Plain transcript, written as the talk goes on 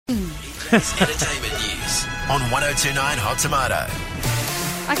Entertainment news on 1029 Hot Tomato.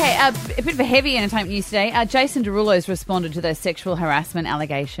 Okay, a bit of a heavy entertainment news today. Jason Derulo's responded to those sexual harassment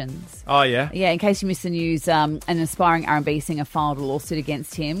allegations. Oh, yeah? Yeah, in case you missed the news, an aspiring R&B singer filed a lawsuit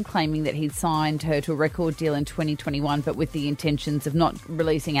against him, claiming that he'd signed her to a record deal in 2021, but with the intentions of not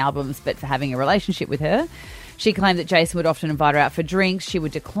releasing albums, but for having a relationship with her. She claimed that Jason would often invite her out for drinks. She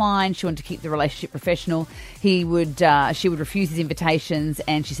would decline. She wanted to keep the relationship professional. She would refuse his invitations,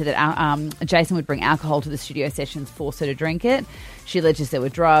 and she said that Jason would bring alcohol to the studio sessions, force her to drink it. She alleges there were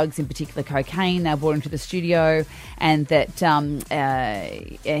drugs, in particular cocaine, they were brought into the studio, and that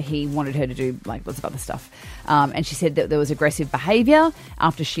he wanted her to do like lots of other stuff. And she said that there was aggressive behaviour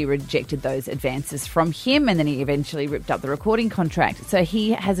after she rejected those advances from him, and then he eventually ripped up the recording contract. So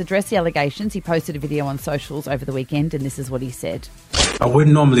he has addressed the allegations. He posted a video on socials over the weekend, and this is what he said. I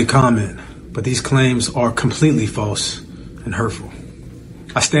wouldn't normally comment, but these claims are completely false and hurtful.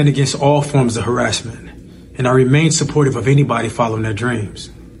 I stand against all forms of harassment, and I remain supportive of anybody following their dreams.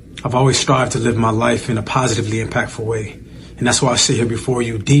 I've always strived to live my life in a positively impactful way, and that's why I sit here before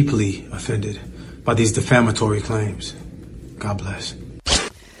you deeply offended by these defamatory claims. God bless.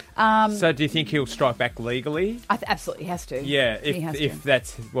 So do you think he'll strike back legally? Absolutely has to. Yeah, if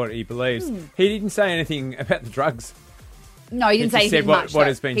that's what he believes. He didn't say anything about the drugs. No, he didn't say anything much. What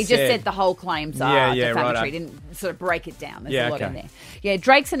has been he said. just said the whole claims are defamatory. Right. He didn't sort of break it down. There's a lot in there. Yeah,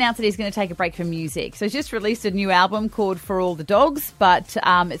 Drake's announced that he's going to take a break from music. So he's just released a new album called For All the Dogs, but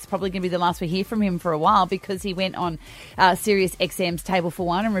it's probably going to be the last we hear from him for a while because he went on Sirius XM's Table for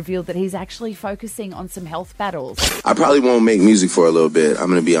One and revealed that he's actually focusing on some health battles. I probably won't make music for a little bit. I'm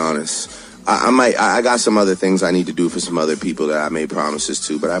going to be honest. I got some other things I need to do for some other people that I made promises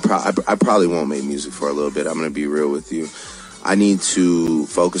to, but I probably won't make music for a little bit. I'm going to be real with you. I need to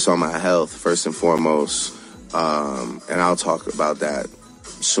focus on my health first and foremost, and I'll talk about that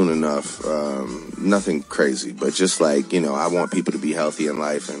soon enough. Nothing crazy, but just like, I want people to be healthy in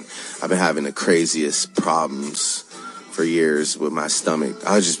life, and I've been having the craziest problems for years with my stomach.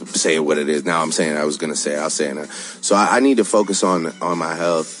 I'll just say what it is. Now I'm saying I was going to say I'll say it. So I need to focus on my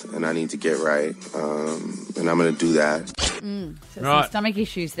health, and I need to get right, and I'm going to do that. So some stomach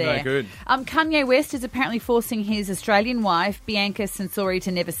issues there. No good. Kanye West is apparently forcing his Australian wife, Bianca Censori,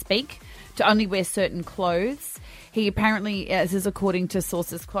 to never speak, to only wear certain clothes. He apparently, this is according to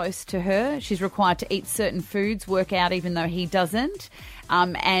sources close to her, she's required to eat certain foods, work out even though he doesn't.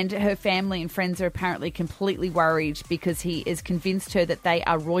 And her family and friends are apparently completely worried because he is convinced her that they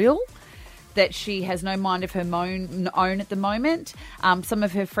are royal, that she has no mind of her own at the moment. Some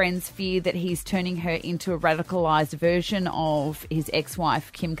of her friends fear that he's turning her into a radicalised version of his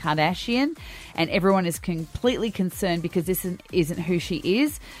ex-wife, Kim Kardashian. And everyone is completely concerned because this isn't who she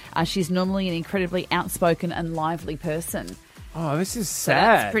is. She's normally an incredibly outspoken and lively person. Oh, this is So sad.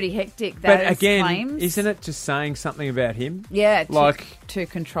 that's pretty hectic. But again, claims. isn't it just saying something about him? Yeah, like too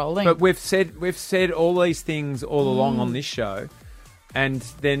controlling. But we've said all these things all along on this show, and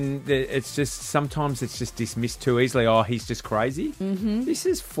then it's just sometimes it's just dismissed too easily. Oh, he's just crazy. Mm-hmm. This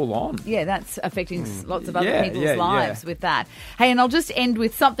is full on. Yeah, that's affecting lots of other people's lives with that. Hey, and I'll just end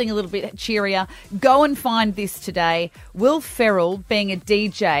with something a little bit cheerier. Go and find this today. Will Ferrell being a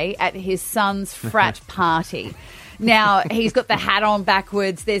DJ at his son's frat party. Now, he's got the hat on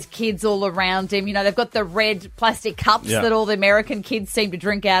backwards. There's kids all around him. They've got the red plastic cups that all the American kids seem to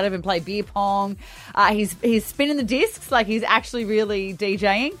drink out of and play beer pong. He's spinning the discs like he's actually really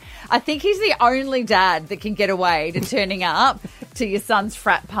DJing. I think he's the only dad that can get away to turning up to your son's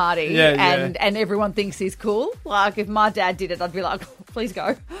frat party and everyone thinks he's cool. Like, if my dad did it, I'd be like, please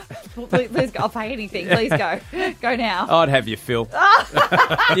go. Please go. I'll pay anything. Please go. Go now. I'd have you, Phil.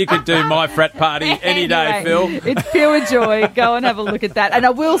 You could do my frat party any day, Phil. It's pure joy. Go and have a look at that. And I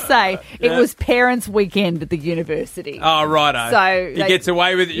will say, it was Parents' Weekend at the university. Oh, righto. So he gets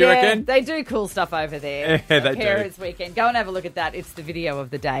away with it, you reckon? They do cool stuff over there. Yeah, they do. Parents' Weekend. Go and have a look at that. It's the video of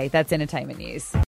the day. That's entertainment news.